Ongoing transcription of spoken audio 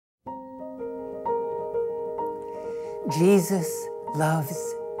Jesus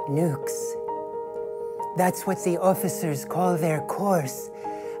loves nukes. That's what the officers call their course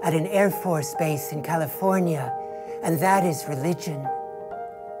at an Air Force base in California, and that is religion.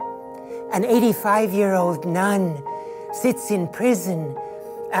 An 85-year-old nun sits in prison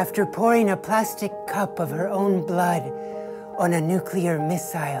after pouring a plastic cup of her own blood on a nuclear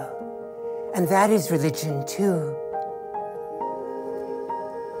missile, and that is religion too.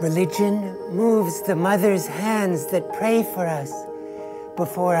 Religion moves the mother's hands that pray for us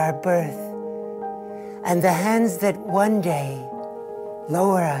before our birth, and the hands that one day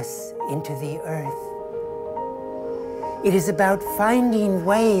lower us into the earth. It is about finding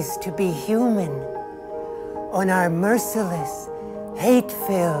ways to be human on our merciless,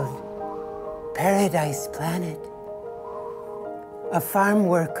 hate-filled paradise planet. A farm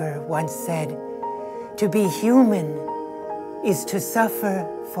worker once said, "To be human is to suffer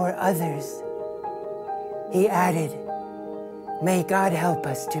for others." He added, "May God help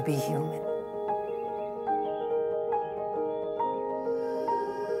us to be human."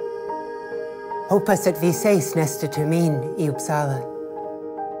 Hoppas att vi ses nästa termin i Uppsala.